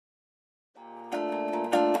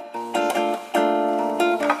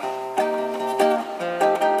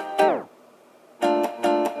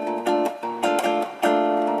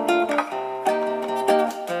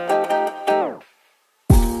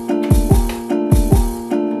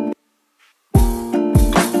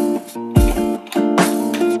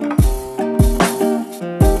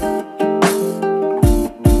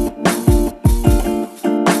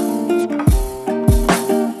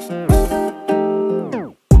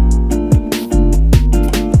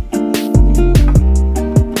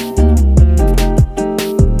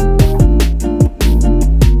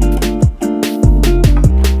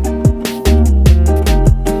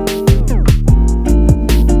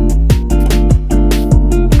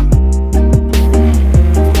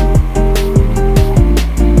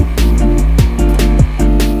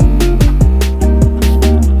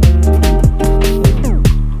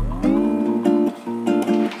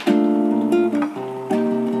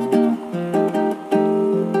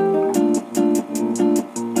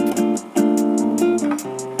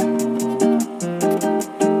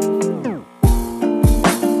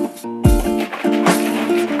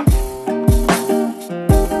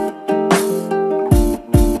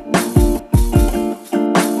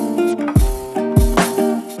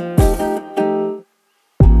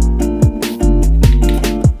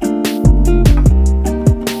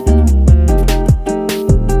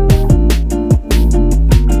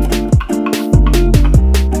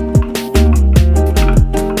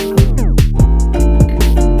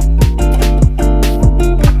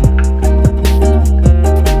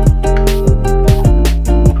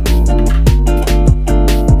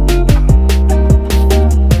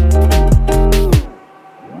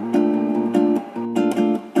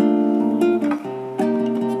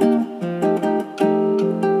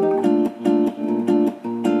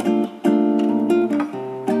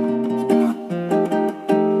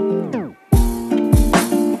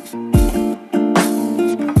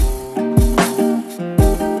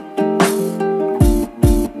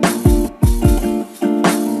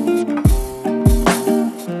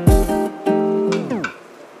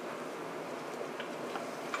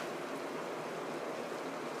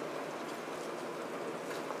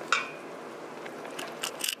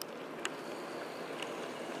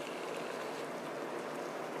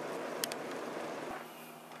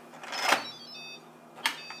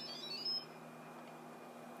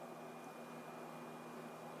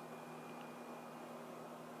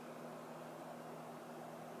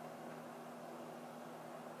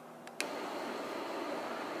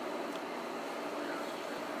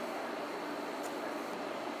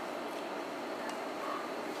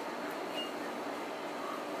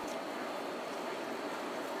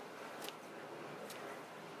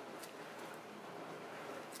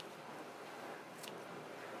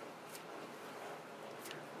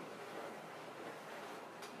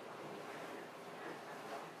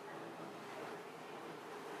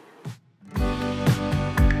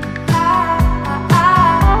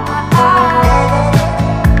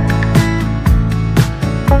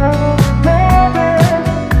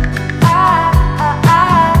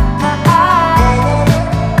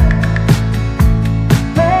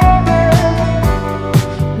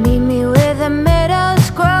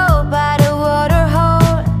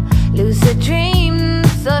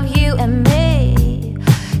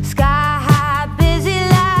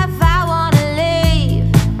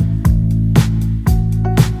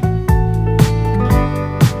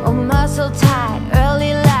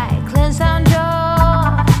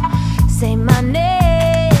my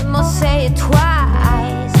name or say it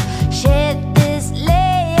twice. Shed this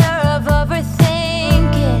layer of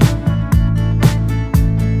overthinking.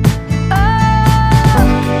 Oh,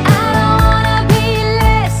 I don't wanna be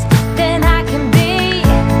less than I can be.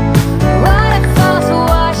 Waterfalls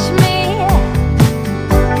wash me.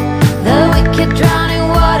 The wicked drowning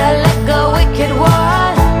water, let go, wicked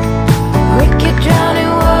water. Wicked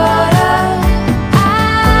drowning water. I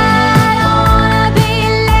don't wanna be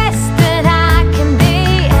less than I can be.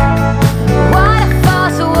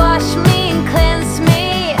 Waterfalls wash me and cleanse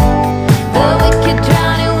me. The wicked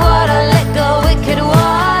drowning water, let go, wicked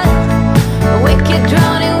water. Wicked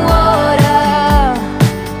drowning water.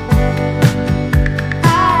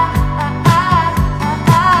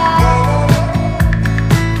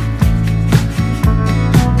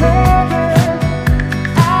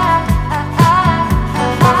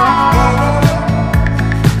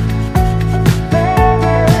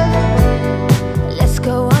 Let's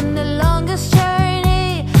go on the longest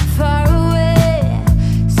journey far away.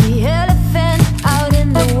 See elephants out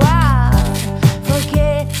in the wild.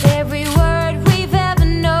 Forget every word we've ever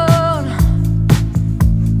known.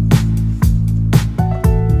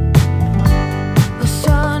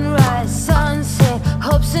 Sunrise, sunset,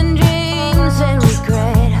 hopes and dreams and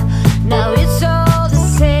regret. Now it's all the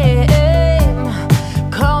same.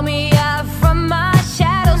 Call me out from my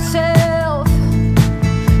shadow self.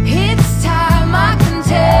 It's time I can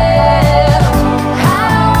tell. I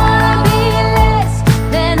don't wanna be less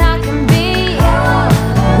than I can be.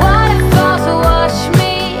 Waterfalls wash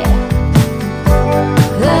me.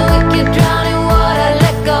 The wicked drowning water,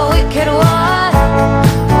 let go, wicked water.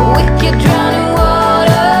 Wicked drowning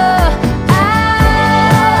water. I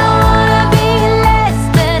don't wanna be less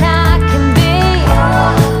than I can be.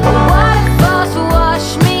 Waterfalls wash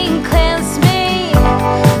me and cleanse me.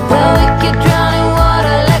 The wicked drowning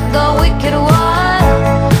water, let go, wicked water.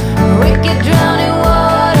 Wicked drowning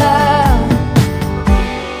water.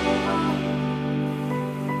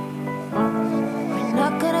 We're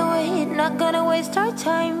not gonna wait, not gonna waste our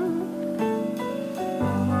time.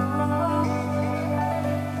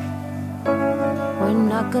 We're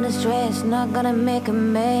not gonna stress, not gonna make a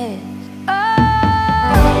mess. Oh,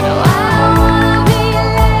 no, I don't wanna be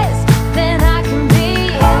less than I can be.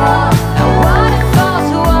 Waterfalls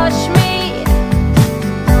wash me.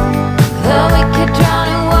 The wicked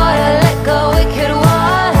drowning water, let go, wicked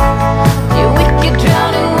water. You wicked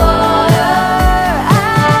drowning water.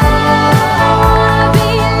 I wanna be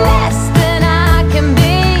less than I can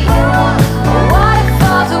be.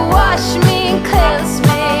 Waterfalls wash me and cleanse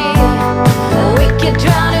me. The wicked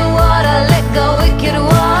drowning water, let go, wicked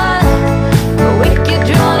water. Wicked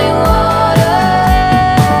drowning water.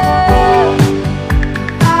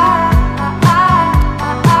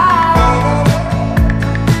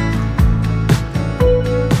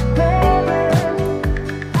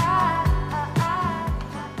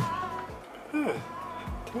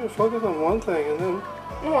 Tell me to focus on one thing and then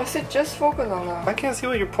No, I said just focus on that. I can't see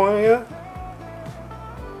what you're pointing at.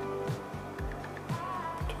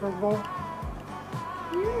 Turbo,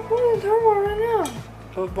 You're holding a turbo right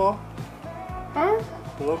now. love ball, Huh?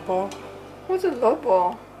 love ball, What's a love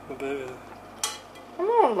ball? oh, baby. I'm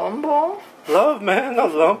not a lump ball. Love, man,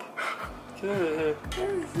 not lump. Get out of here. What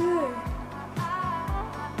is it?